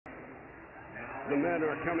The men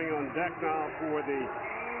are coming on deck now for the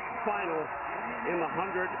final in the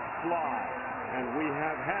 100 fly. And we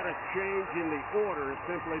have had a change in the order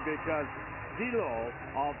simply because Dilo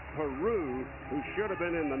of Peru, who should have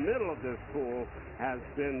been in the middle of this pool, has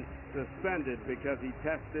been suspended because he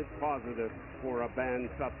tested positive for a banned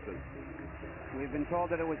substance. We've been told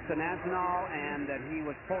that it was Saniago and that he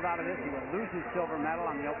was pulled out of this. He will lose his silver medal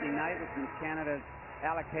on the opening night, which means Canada's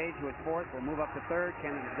Alec Page, who is fourth, will move up to third.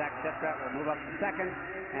 Canada's Zach Tetrat will move up to second.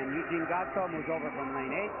 And Eugene Godso moves over from lane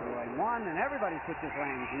 8 to lane 1. And everybody switches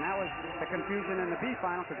lanes. And that was the confusion in the B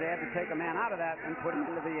final because they had to take a man out of that and put him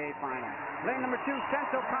into the A final. Lane number 2,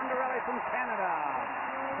 Santo Condorelli from Canada.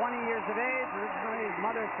 20 years of age. Originally his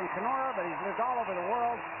mother's from Kenora, but he's lived all over the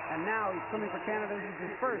world. And now he's swimming for Canada. This is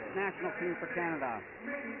his first national team for Canada.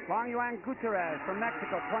 Long Yuan Gutierrez from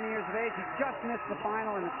Mexico, 20 years of age. He just missed the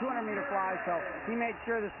final in the 200-meter fly, so he made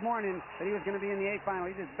sure this morning that he was going to be in the A final.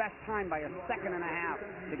 He did his best time by a second and a half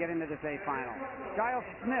to get into this A final. Giles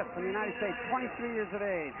Smith from the United States, 23 years of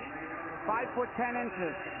age. 5 foot 10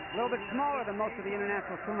 inches. A little bit smaller than most of the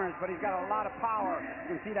international swimmers, but he's got a lot of power.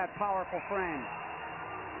 You can see that powerful frame.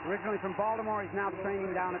 Originally from Baltimore, he's now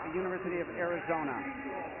training down at the University of Arizona.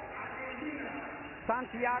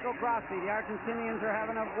 Santiago Grassi, the Argentinians are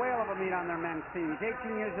having a whale of a meet on their men's team. He's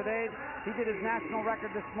 18 years of age. He did his national record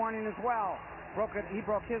this morning as well. He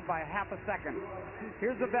broke his by half a second.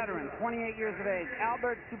 Here's a veteran, 28 years of age,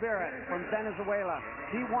 Albert Subiret from Venezuela.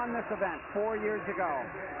 He won this event 4 years ago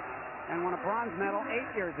and won a bronze medal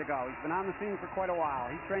 8 years ago. He's been on the scene for quite a while.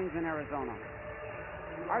 He trains in Arizona.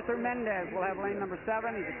 Arthur Mendez will have lane number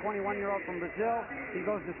 7. He's a 21-year-old from Brazil. He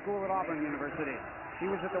goes to school at Auburn University. He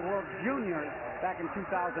was at the World Juniors back in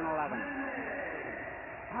 2011.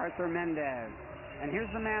 Arthur Mendez. And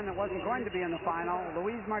here's the man that wasn't going to be in the final,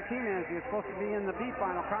 Luis Martinez. He was supposed to be in the B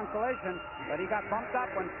final consolation, but he got bumped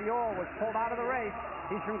up when Fiol was pulled out of the race.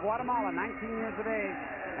 He's from Guatemala, 19 years of age,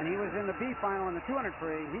 and he was in the B final in the 200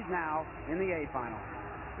 free. He's now in the A final.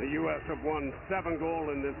 The U.S. have won 7 gold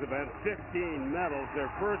in this event, 15 medals. Their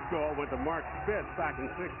first gold went to Mark Spitz back in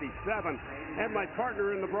 '67. And my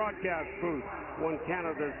partner in the broadcast booth won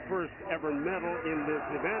Canada's first ever medal in this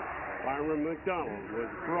event. Byron McDonald was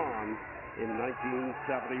bronze in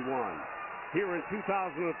 1971. Here in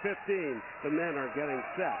 2015, the men are getting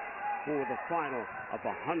set for the final of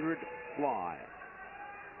the 100 fly.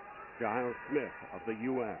 Giles Smith of the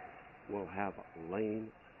U.S. will have lane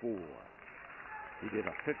 4. He did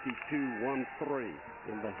a 52.13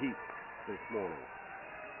 in the heat this morning.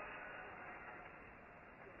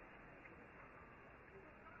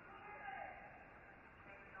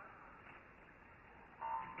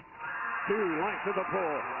 2 lengths of the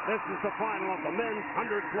pool. This is the final of the men's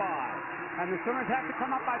 100 fly. And the swimmers have to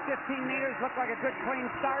come up by 15 meters. Look like a good clean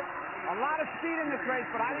start. A lot of speed in this race,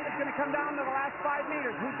 but I think it's going to come down to the last 5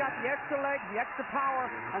 meters. Who's got the extra legs, the extra power,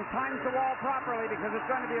 and times the wall properly, because it's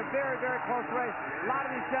going to be a very, very close race. A lot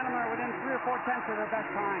of these gentlemen are within 3 or 4 tenths of their best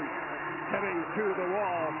time. Heading to the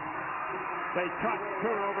wall. They cut,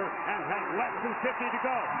 turnover, and have less than 50 to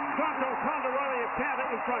go. Santo Condorelli of Canada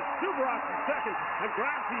in front. Subarak in second, and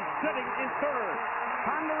Grassi sitting in third.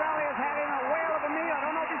 Condorelli is having a whale of a meal. I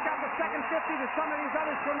don't know if he's got the second 50 that some of these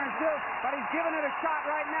other swimmers do, but he's giving it a shot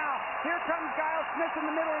right now. Here comes Giles Smith in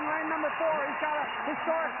the middle in lane number 4. He's got a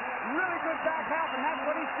historic, really good back half, and that's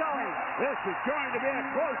what he's showing. This is going to be a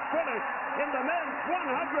close finish in the men's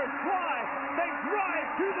 100 fly. They drive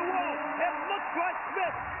to the wall. It looks like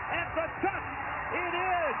Smith at the touch. It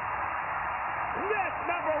is Smith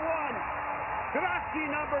number 1, Grassi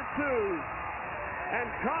number 2. And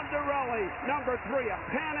Condorelli, number 3, a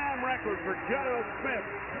Pan Am record for Giles Smith,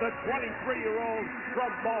 the 23-year-old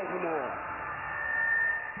from Baltimore.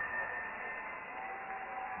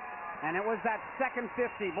 And it was that second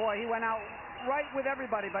 50. Boy, he went out right with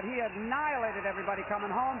everybody, but he annihilated everybody coming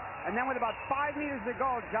home. And then with about 5 meters to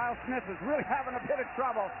go, Giles Smith was really having a bit of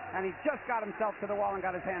trouble, and he just got himself to the wall and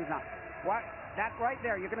got his hands down. What? That right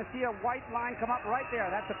there, you're going to see a white line come up right there.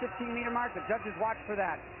 That's a 15-meter mark. The judges watch for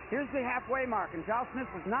that. Here's the halfway mark, and Giles Smith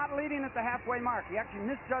was not leading at the halfway mark. He actually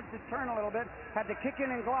misjudged his turn a little bit, had to kick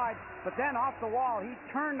in and glide, but then off the wall, he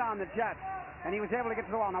turned on the jet, and he was able to get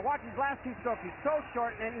to the wall. Now watch his last 2 strokes. He's so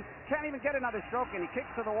short, and he can't even get another stroke, and he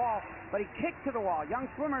kicks to the wall, but he kicked to the wall.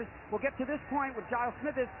 Young swimmers will get to this point with Giles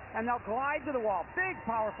Smith is, and they'll glide to the wall. Big,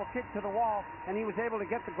 powerful kick to the wall, and he was able to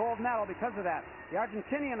get the gold medal because of that. The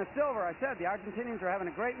Argentinian, the silver, I said, the Argentinians are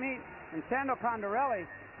having a great meet, and Santo Condorelli,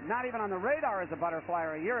 not even on the radar as a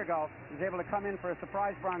butterflyer a year ago, was able to come in for a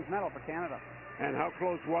surprise bronze medal for Canada. And how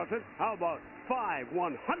close was it? How about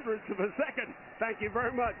 5/100ths of a second? Thank you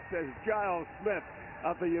very much, says Giles Smith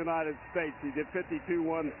of the United States. He did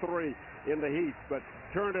 52.13 in the heats, but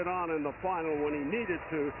turned it on in the final when he needed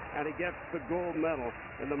to, and he gets the gold medal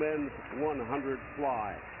in the men's 100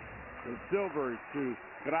 fly. And silver to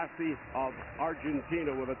Grassi of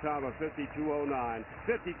Argentina with a time of 52.09.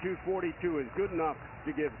 52.42 is good enough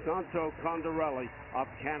to give Santo Condorelli of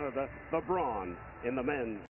Canada the bronze in the men's